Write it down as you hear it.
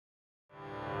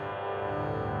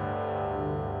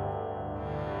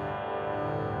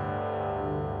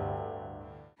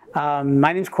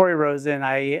My name's Corey Rosen.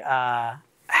 I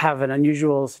have an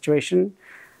unusual situation.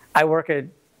 I work at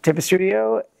Tippett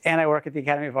Studio and I work at the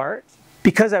Academy of Art.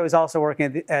 Because I was also working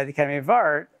at the Academy of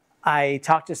Art, I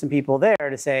talked to some people there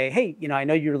to say, hey, I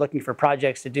know you're looking for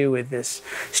projects to do with this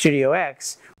Studio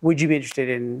X. Would you be interested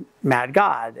in Mad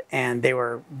God? And they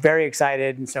were very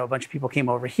excited. And so a bunch of people came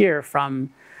over here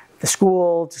from the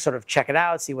school to sort of check it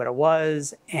out, see what it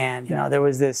was. And there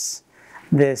was this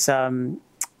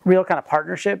real kind of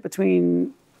partnership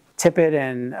between Tippett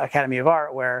and Academy of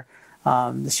Art where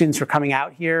the students were coming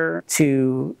out here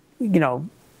to,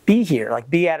 be here, like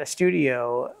be at a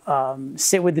studio,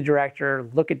 sit with the director,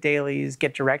 look at dailies,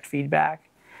 get direct feedback.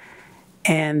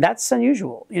 And that's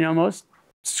unusual. Most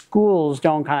schools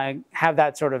don't kind of have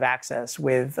that sort of access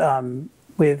with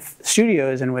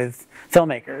studios and with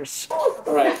filmmakers.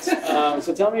 All right,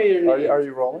 so tell me your name. Are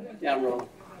you rolling? Yeah, I'm rolling.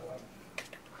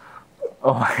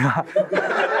 Oh my God.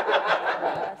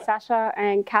 Sasha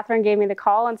and Catherine gave me the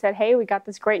call and said, hey, we got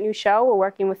this great new show. We're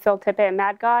working with Phil Tippett and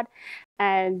Mad God,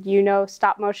 and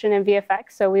stop motion and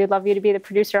VFX, so we would love you to be the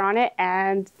producer on it.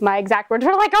 And my exact words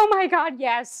were like, oh my God,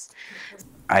 yes.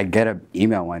 I get an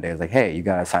email one day, it's like, hey, you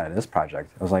got assigned to this project.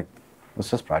 I was like,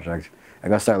 what's this project? I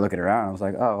go start looking around, I was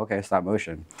like, oh, okay, stop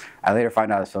motion. I later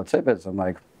find out it's Phil Tippett, so I'm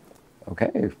like,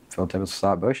 okay, Phil Tippett's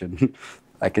stop motion.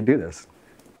 I could do this.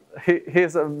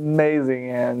 He's amazing,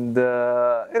 and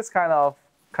it's kind of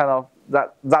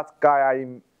that guy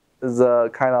is a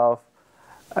kind of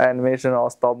animation or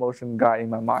stop motion guy in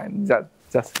my mind.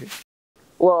 Just him.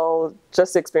 Well,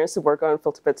 just the experience to work on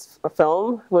Phil Tippett's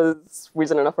film was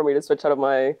reason enough for me to switch out of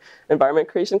my environment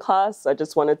creation class. I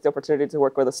just wanted the opportunity to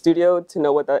work with a studio, to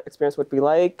know what that experience would be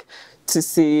like, to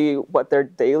see what their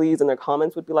dailies and their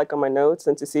comments would be like on my notes,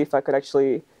 and to see if I could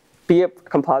actually be a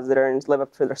compositor and live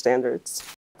up to their standards.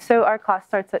 So our class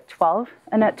starts at 12,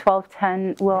 and at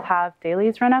 12:10 we'll have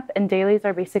dailies run up, and dailies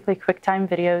are basically QuickTime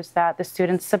videos that the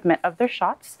students submit of their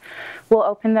shots. We'll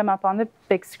open them up on the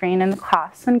big screen in the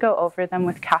class and go over them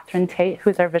with Catherine Tate,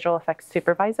 who's our visual effects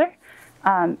supervisor,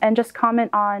 and just comment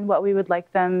on what we would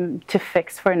like them to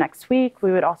fix for next week.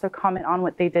 We would also comment on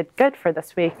what they did good for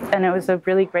this week, and it was a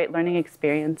really great learning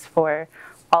experience for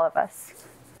all of us.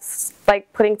 It's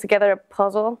like putting together a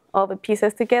puzzle, all the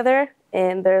pieces together,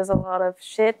 and there's a lot of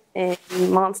shit and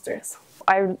monsters.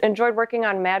 I enjoyed working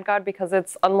on Mad God because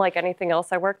it's unlike anything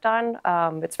else I worked on.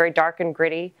 It's very dark and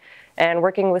gritty, and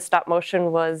working with stop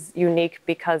motion was unique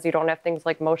because you don't have things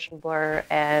like motion blur,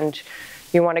 and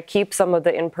you want to keep some of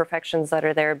the imperfections that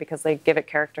are there because they give it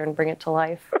character and bring it to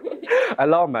life. I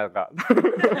love Mad God.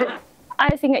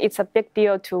 I think it's a big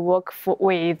deal to work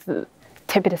with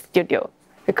Tippett Studio,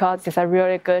 because it's a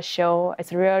really good show.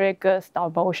 It's really good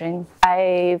stop motion.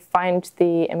 I find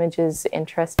the images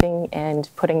interesting, and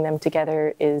putting them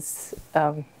together is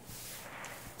fun.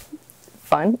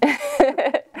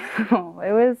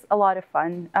 It was a lot of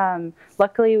fun.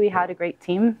 Luckily, we had a great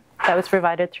team that was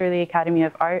provided through the Academy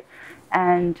of Art,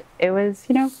 and it was,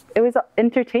 it was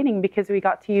entertaining because we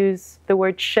got to use the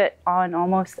word shit on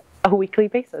almost a weekly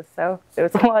basis. So it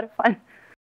was a lot of fun.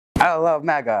 I love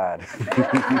Mad God.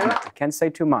 Can't say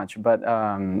too much, but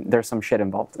there's some shit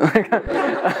involved. This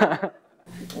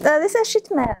is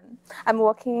Shitman. I'm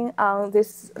working on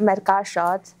this Mad God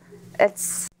shot.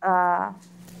 It's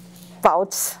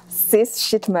about this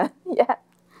Shitman. Yeah.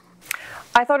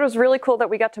 I thought it was really cool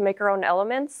that we got to make our own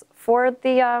elements for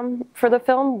the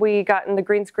film. We got in the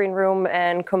green screen room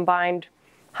and combined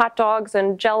hot dogs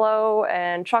and Jell-O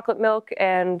and chocolate milk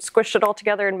and squished it all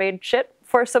together and made shit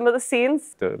for some of the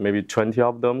scenes. Maybe 20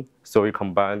 of them, so we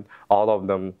combined all of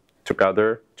them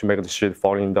together to make the shit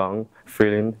falling down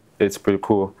feeling. It's pretty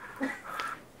cool.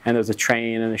 And there's a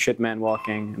train and a shit man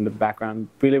walking in the background.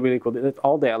 Really, really cool.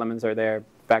 All the elements are there.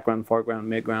 Background, foreground,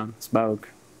 midground, smoke,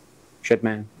 shit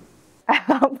man.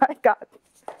 Oh my God.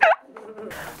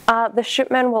 The shit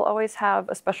man will always have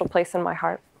a special place in my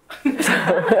heart.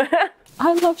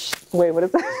 I love wait, what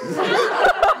is that?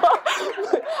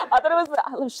 I thought it was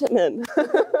I love Shitman.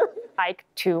 I like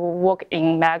to work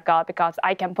in Mad God because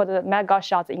I can put the Mad God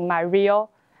shots in my reel,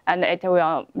 and it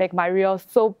will make my reel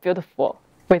so beautiful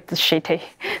with the shitty.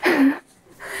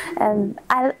 And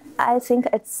I think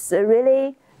it's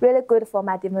really good for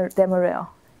my demo reel.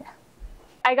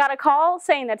 I got a call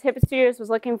saying that Tippett Studios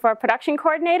was looking for production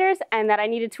coordinators and that I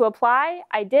needed to apply.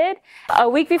 I did. A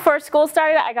week before school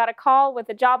started, I got a call with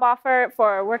a job offer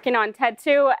for working on TED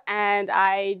 2, and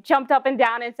I jumped up and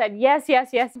down and said, yes, yes,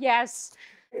 yes, yes.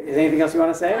 Is there anything else you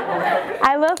want to say?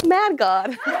 I love Mad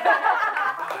God.